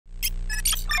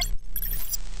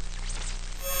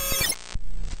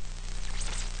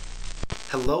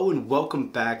Hello and welcome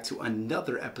back to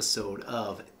another episode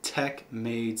of Tech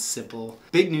Made Simple.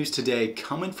 Big news today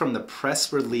coming from the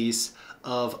press release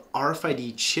of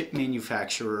RFID chip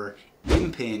manufacturer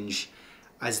Impinj,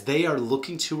 as they are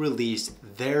looking to release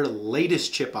their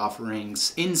latest chip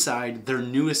offerings inside their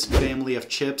newest family of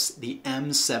chips, the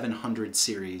M700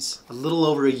 series. A little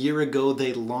over a year ago,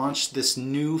 they launched this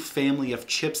new family of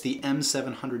chips, the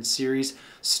M700 series,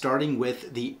 starting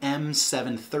with the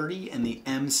M730 and the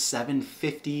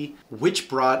M750, which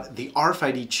brought the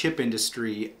RFID chip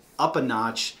industry up a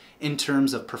notch in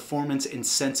terms of performance and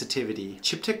sensitivity.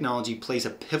 Chip technology plays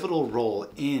a pivotal role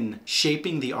in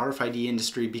shaping the RFID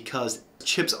industry because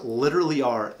chips literally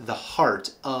are the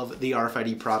heart of the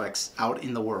RFID products out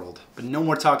in the world. But no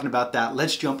more talking about that.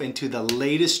 Let's jump into the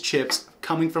latest chips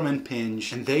coming from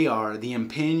Impinj, and they are the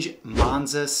Impinj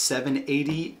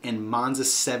M780 and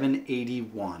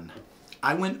M781.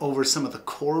 I went over some of the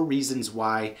core reasons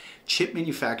why chip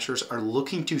manufacturers are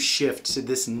looking to shift to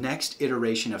this next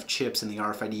iteration of chips in the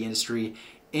RFID industry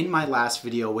in my last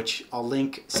video, which I'll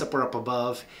link somewhere up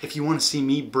above. If you want to see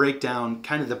me break down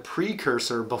kind of the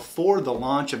precursor before the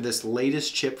launch of this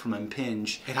latest chip from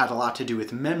Impinj, it had a lot to do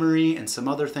with memory and some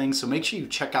other things, so make sure you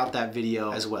check out that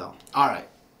video as well. All right,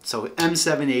 so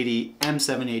M780,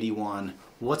 M781,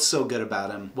 what's so good about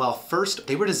them? Well, first,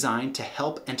 they were designed to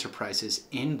help enterprises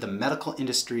in the medical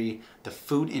industry, the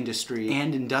food industry,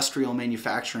 and industrial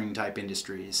manufacturing type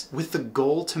industries, with the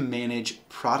goal to manage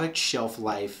product shelf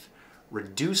life,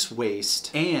 reduce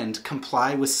waste, and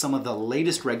comply with some of the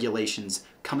latest regulations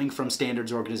coming from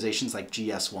standards organizations like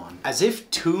GS1. As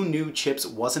if two new chips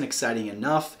wasn't exciting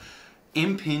enough,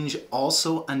 Impinj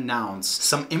also announced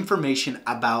some information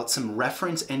about some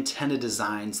reference antenna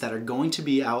designs that are going to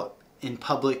be out in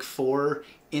public for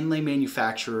inlay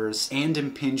manufacturers and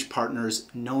Impinj partners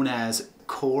known as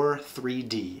Core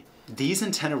 3D. These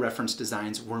antenna reference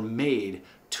designs were made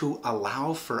to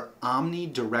allow for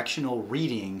omnidirectional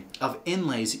reading of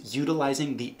inlays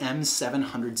utilizing the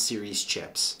M700 series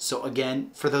chips. So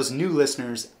again, for those new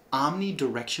listeners,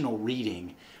 omnidirectional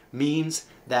reading means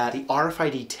that the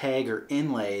RFID tag or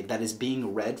inlay that is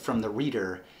being read from the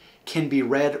reader can be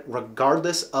read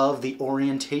regardless of the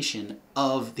orientation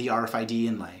of the RFID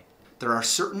inlay. There are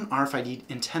certain RFID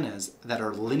antennas that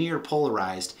are linear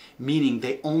polarized, meaning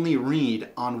they only read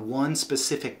on one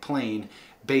specific plane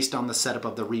based on the setup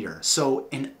of the reader. So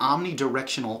an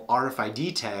omnidirectional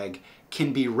RFID tag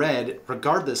can be read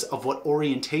regardless of what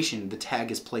orientation the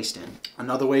tag is placed in.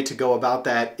 Another way to go about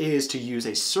that is to use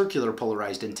a circular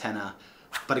polarized antenna.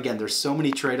 But again, there's so many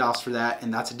trade-offs for that,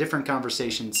 and that's a different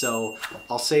conversation, so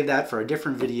I'll save that for a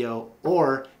different video,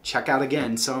 or check out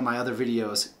again some of my other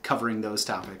videos covering those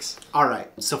topics. All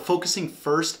right, so focusing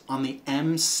first on the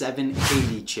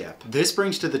M780 chip. This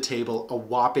brings to the table a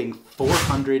whopping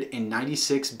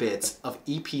 496 bits of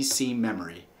EPC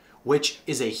memory, which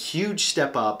is a huge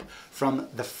step up from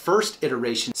the first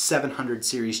iteration 700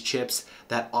 series chips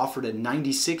that offered a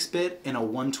 96-bit and a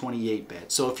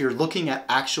 128-bit. So if you're looking at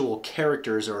actual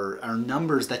characters or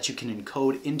numbers that you can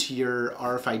encode into your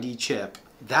RFID chip,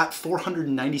 that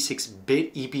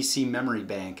 496-bit EPC memory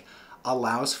bank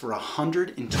allows for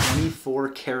 124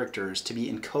 characters to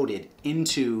be encoded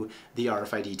into the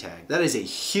RFID tag. That is a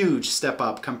huge step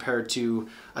up compared to,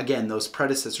 again, those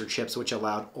predecessor chips which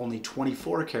allowed only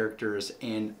 24 characters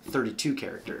and 32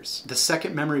 characters. The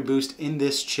second memory boost in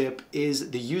this chip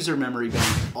is the user memory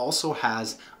bank also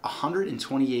has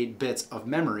 128 bits of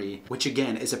memory, which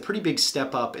again is a pretty big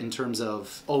step up in terms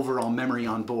of overall memory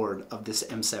on board of this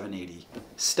M780.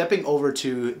 Stepping over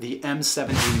to the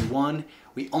M781,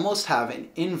 we almost have an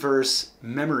inverse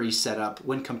memory setup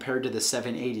when compared to the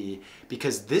 780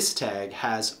 because this tag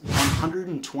has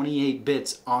 128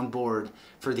 bits on board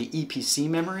for the EPC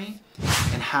memory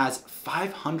and has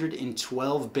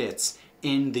 512 bits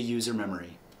in the user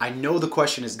memory. I know the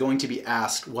question is going to be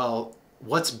asked, well,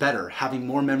 what's better, having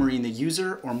more memory in the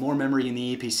user or more memory in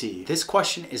the EPC? This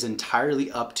question is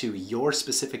entirely up to your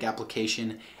specific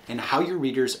application and how your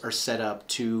readers are set up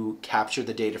to capture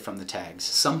the data from the tags.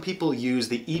 Some people use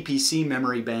the EPC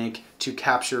memory bank to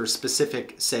capture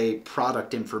specific, say,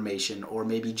 product information or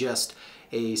maybe just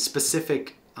a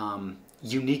specific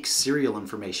unique serial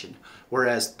information,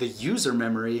 whereas the user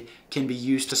memory can be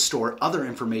used to store other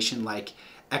information like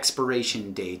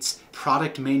expiration dates,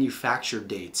 product manufacture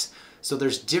dates. So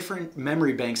there's different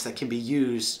memory banks that can be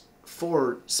used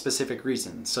for specific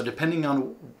reasons. So depending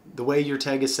on the way your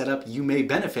tag is set up, you may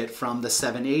benefit from the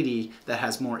 780 that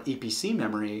has more EPC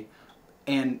memory,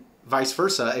 and vice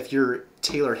versa if you're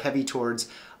tailored heavy towards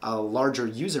a larger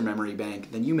user memory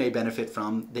bank, then you may benefit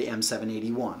from the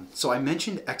M781. So I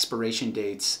mentioned expiration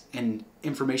dates and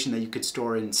information that you could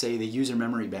store in, say, the user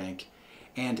memory bank,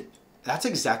 and that's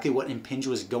exactly what Impinj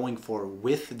was going for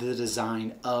with the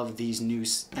design of these new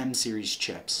M series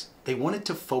chips. They wanted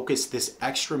to focus this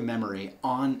extra memory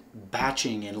on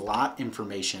batching and lot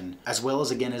information, as well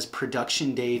as, again, as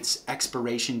production dates,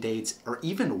 expiration dates, or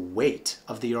even weight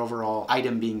of the overall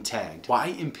item being tagged.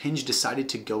 Why Impinj decided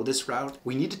to go this route?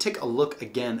 We need to take a look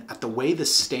again at the way the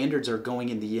standards are going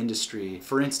in the industry.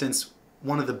 For instance,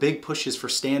 one of the big pushes for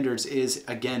standards is,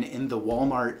 again, in the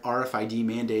Walmart RFID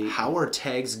mandate. How are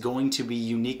tags going to be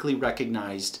uniquely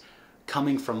recognized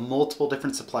coming from multiple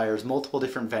different suppliers, multiple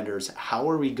different vendors? How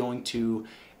are we going to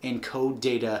encode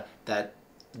data that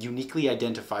uniquely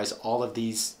identifies all of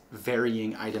these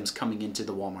varying items coming into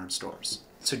the Walmart stores?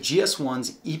 So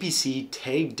GS1's EPC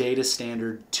Tag Data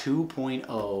Standard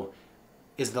 2.0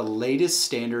 is the latest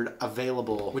standard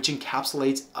available, which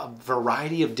encapsulates a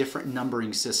variety of different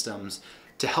numbering systems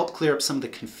to help clear up some of the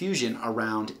confusion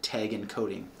around tag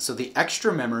encoding. So the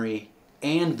extra memory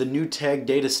and the new tag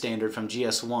data standard from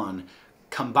GS1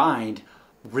 combined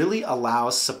really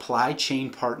allows supply chain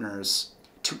partners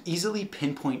to easily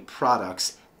pinpoint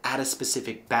products at a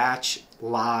specific batch,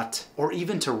 lot, or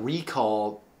even to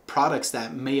recall products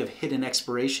that may have hit an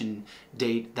expiration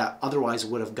date that otherwise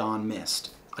would have gone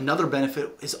missed. Another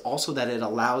benefit is also that it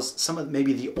allows some of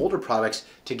maybe the older products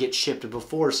to get shipped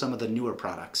before some of the newer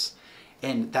products.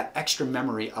 And that extra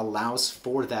memory allows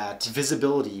for that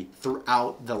visibility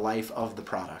throughout the life of the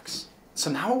products.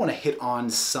 So now I want to hit on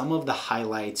some of the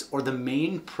highlights or the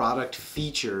main product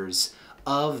features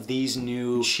of these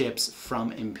new chips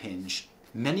from Impinj.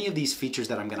 Many of these features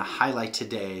that I'm going to highlight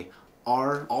today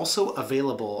are also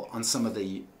available on some of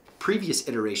the previous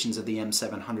iterations of the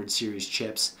M700 series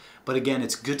chips, but again,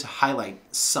 it's good to highlight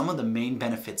some of the main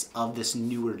benefits of this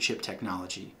newer chip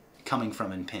technology coming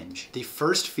from Impinj. The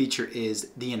first feature is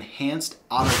the enhanced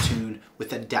Autotune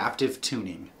with adaptive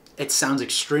tuning. It sounds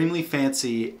extremely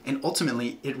fancy, and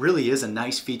ultimately it really is a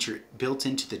nice feature built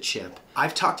into the chip.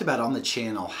 I've talked about on the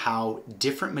channel how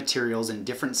different materials and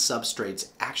different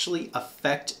substrates actually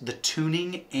affect the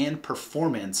tuning and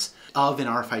performance of an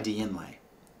RFID inlay.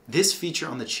 This feature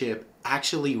on the chip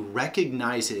actually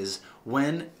recognizes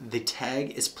when the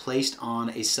tag is placed on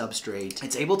a substrate.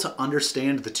 It's able to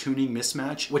understand the tuning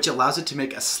mismatch, which allows it to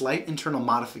make a slight internal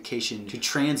modification to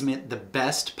transmit the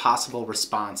best possible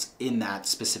response in that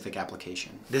specific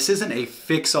application. This isn't a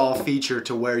fix-all feature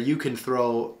to where you can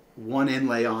throw one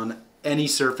inlay on any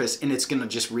surface and it's gonna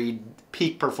just read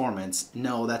peak performance.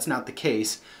 No, that's not the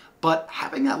case. But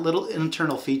having that little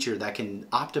internal feature that can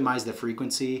optimize the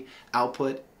frequency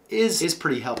output is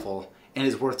pretty helpful and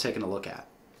is worth taking a look at.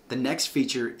 The next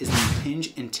feature is the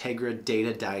Impinj Integra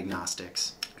Data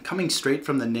Diagnostics. Coming straight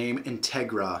from the name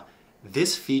Integra,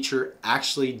 this feature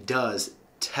actually does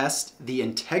test the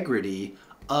integrity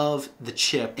of the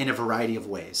chip in a variety of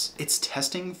ways. It's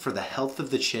testing for the health of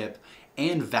the chip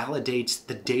and validates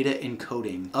the data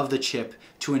encoding of the chip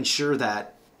to ensure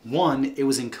that, one, it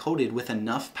was encoded with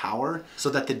enough power so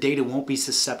that the data won't be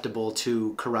susceptible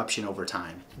to corruption over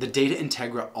time. The Data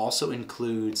Integra also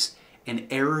includes an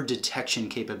error detection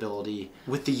capability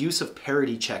with the use of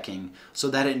parity checking so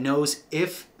that it knows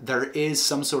if there is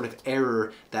some sort of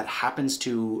error that happens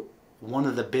to one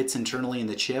of the bits internally in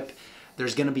the chip,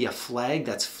 there's going to be a flag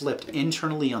that's flipped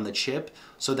internally on the chip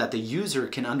so that the user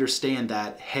can understand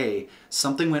that, hey,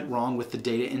 something went wrong with the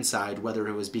data inside, whether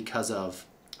it was because of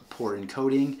poor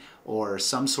encoding or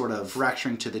some sort of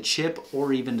fracturing to the chip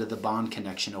or even to the bond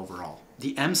connection overall.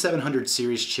 The M700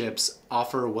 series chips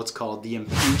offer what's called the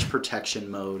Impinj protection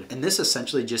mode, and this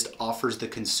essentially just offers the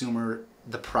consumer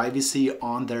the privacy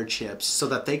on their chips so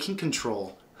that they can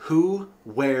control who,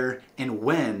 where, and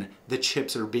when the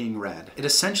chips are being read. It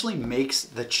essentially makes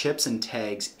the chips and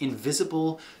tags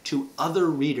invisible to other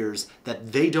readers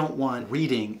that they don't want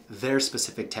reading their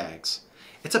specific tags.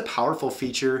 It's a powerful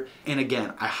feature, and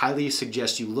again, I highly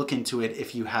suggest you look into it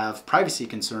if you have privacy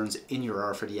concerns in your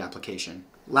RFID application.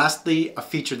 Lastly, a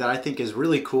feature that I think is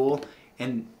really cool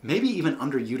and maybe even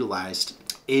underutilized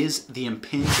is the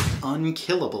Impinj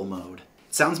Unkillable Mode.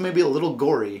 It sounds maybe a little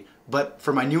gory, but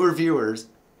for my newer viewers,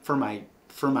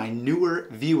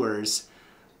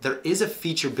 there is a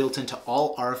feature built into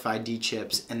all RFID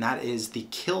chips, and that is the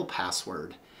kill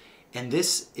password. And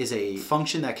this is a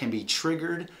function that can be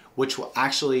triggered, which will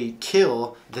actually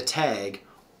kill the tag,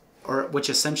 or which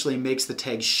essentially makes the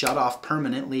tag shut off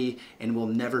permanently and will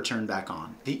never turn back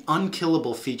on. The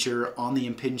unkillable feature on the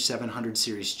Impinj 700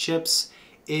 series chips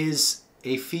is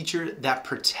a feature that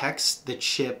protects the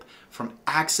chip from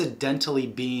accidentally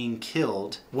being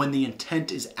killed when the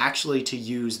intent is actually to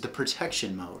use the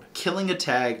protection mode. Killing a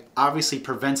tag obviously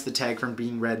prevents the tag from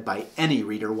being read by any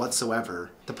reader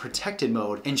whatsoever. The protected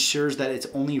mode ensures that it's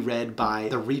only read by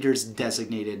the readers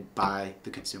designated by the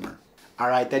consumer.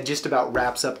 Alright, that just about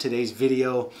wraps up today's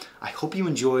video. I hope you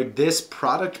enjoyed this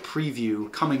product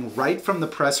preview coming right from the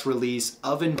press release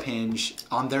of Impinj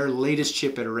on their latest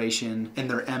chip iteration in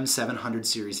their M700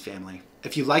 series family.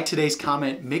 If you liked today's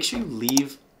comment, make sure you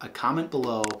leave a comment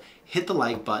below, hit the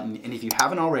like button, and if you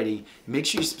haven't already, make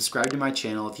sure you subscribe to my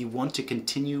channel if you want to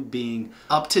continue being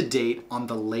up to date on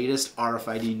the latest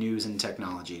RFID news and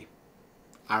technology.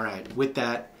 Alright, with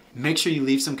that, make sure you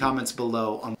leave some comments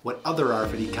below on what other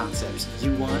RFID concepts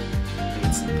you want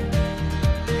made simple.